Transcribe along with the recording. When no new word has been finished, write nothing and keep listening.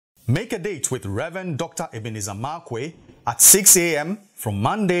Make a date with Rev Dr Ebenezer Markwei at 6 a.m. from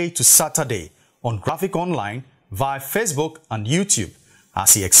Monday to Saturday on Graphic Online via Facebook and YouTube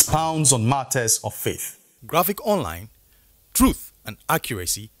as he expounds on matters of faith. Graphic Online, truth and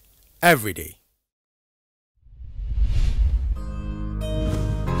accuracy every day.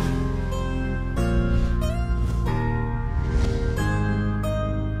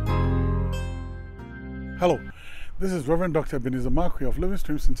 Hello, this is Rev Dr Ebenezer Markwei of Living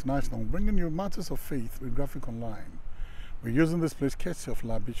Streams International, bringing you matters of faith with Graphic Online. We're using this place courtesy of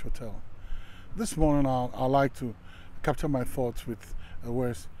La Beach Hotel. This morning I'd like to capture my thoughts with the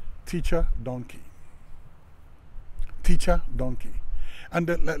words teacher donkey. Teacher donkey. And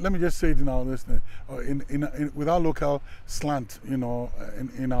let me just say it in our listening, with our local slant, in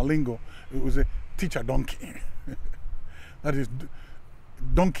our lingo, it was a teacher donkey. That is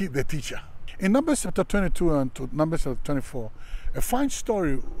donkey the teacher. In Numbers chapter 22 and Numbers chapter 24, a fine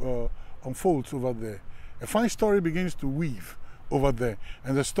story unfolds over there. A fine story begins to weave over there.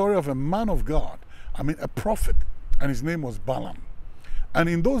 And the story of a man of God, a prophet, and his name was Balaam. And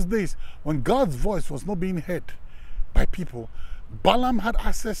in those days, when God's voice was not being heard by people, Balaam had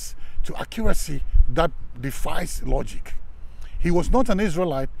access to accuracy that defies logic. He was not an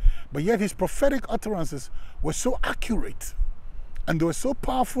Israelite, but yet his prophetic utterances were so accurate, and they were so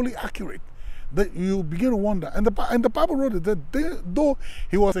powerfully accurate, that you begin to wonder. And the Bible wrote it that though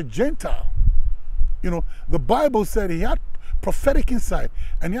he was a Gentile, the Bible said he had prophetic insight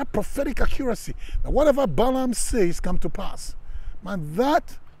and he had prophetic accuracy. That whatever Balaam says come to pass. Man,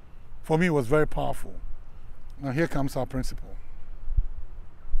 that for me was very powerful. Now here comes our principle.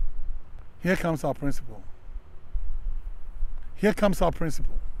 Here comes our principle. Here comes our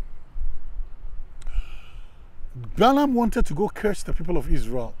principle. Balaam wanted to go curse the people of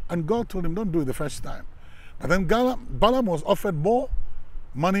Israel, and God told him, don't do it the first time. But then Balaam was offered more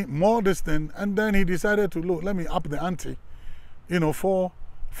money, more this thing, and then he decided to, look, let me up the ante,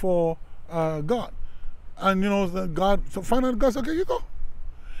 for God. And, so finally God said, okay, you go.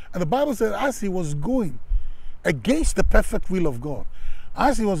 And the Bible said, as he was going against the perfect will of God,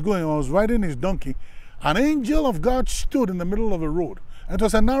 as he was going, was riding his donkey, an angel of God stood in the middle of the road. And it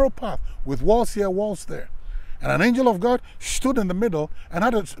was a narrow path with walls here, walls there. And an angel of God stood in the middle and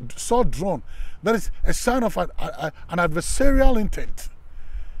had a sword drawn. That is a sign of an adversarial intent.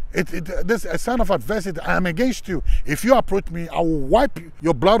 This is a sign of adversity. I am against you. If you approach me, I will wipe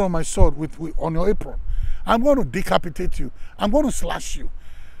your blood on my sword on your apron. I'm going to decapitate you. I'm going to slash you.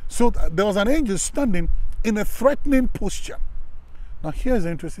 So there was an angel standing in a threatening posture. Now here's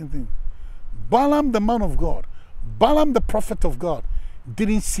the interesting thing. Balaam, the man of God, Balaam, the prophet of God,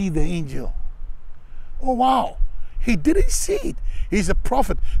 didn't see the angel. Oh wow, he didn't see it. He's a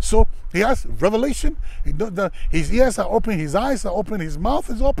prophet, so he has revelation. His ears are open, his eyes are open, his mouth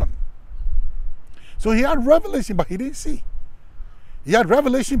is open. So he had revelation, but he didn't see. He had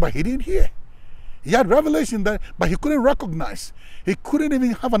revelation, but he didn't hear. He had revelation, but he couldn't recognize. He couldn't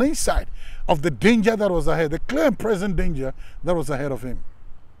even have an insight of the danger that was ahead, the clear and present danger that was ahead of him.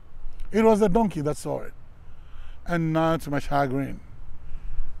 It was the donkey that saw it. And now to my chagrin,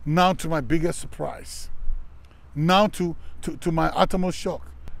 now to my biggest surprise, now to my uttermost shock,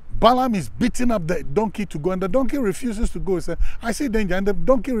 Balaam is beating up the donkey to go, and the donkey refuses to go. He said, I see danger, and the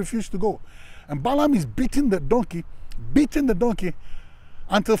donkey refused to go. And Balaam is beating the donkey,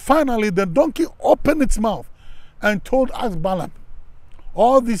 until finally the donkey opened its mouth and asked Balaam,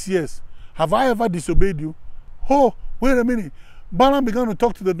 all these years, have I ever disobeyed you? Oh, wait a minute. Balaam began to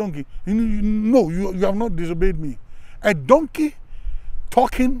talk to the donkey. No, you have not disobeyed me. A donkey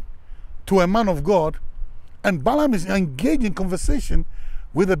talking to a man of God, and Balaam is engaged in conversation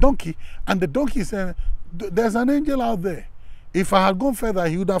with the donkey, and the donkey said, there's an angel out there. If I had gone further,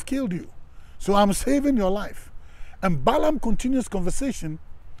 he would have killed you. So I'm saving your life. And Balaam continues conversation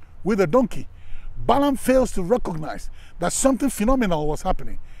with the donkey. Balaam fails to recognize that something phenomenal was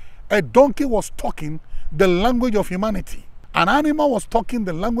happening. A donkey was talking the language of humanity. An animal was talking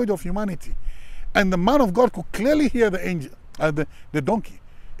the language of humanity. And the man of God could clearly hear the angel, the donkey,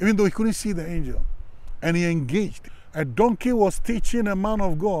 even though he couldn't see the angel. And he engaged. A donkey was teaching a man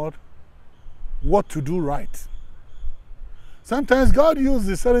of God what to do right. Sometimes God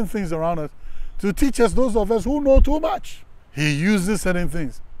uses certain things around us to teach us, those of us who know too much. He uses certain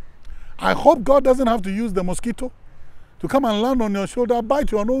things. I hope God doesn't have to use the mosquito to come and land on your shoulder,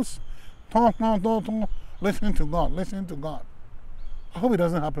 bite your nose. Listen to God, listen to God. I hope it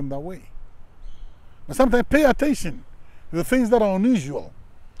doesn't happen that way. But sometimes pay attention to the things that are unusual.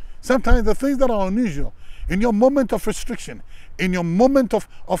 Sometimes the things that are unusual, in your moment of restriction, in your moment of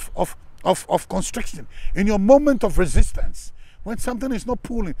constriction, in your moment of resistance, when something is not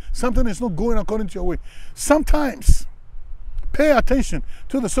pulling, something is not going according to your way. Sometimes pay attention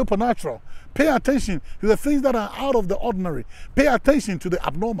to the supernatural. Pay attention to the things that are out of the ordinary. Pay attention to the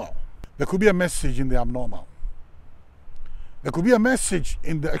abnormal. There could be a message in the abnormal. There could be a message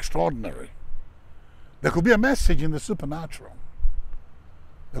in the extraordinary. There could be a message in the supernatural.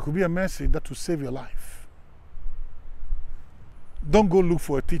 There could be a message that will save your life. Don't go look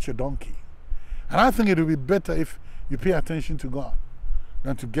for a teacher donkey. And I think it would be better if you pay attention to God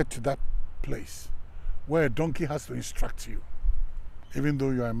than to get to that place where a donkey has to instruct you, even though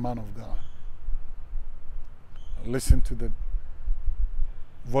you are a man of God. Listen to the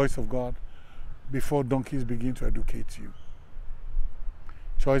voice of God before donkeys begin to educate you.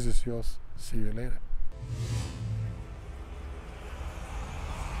 Choice is yours. See you later.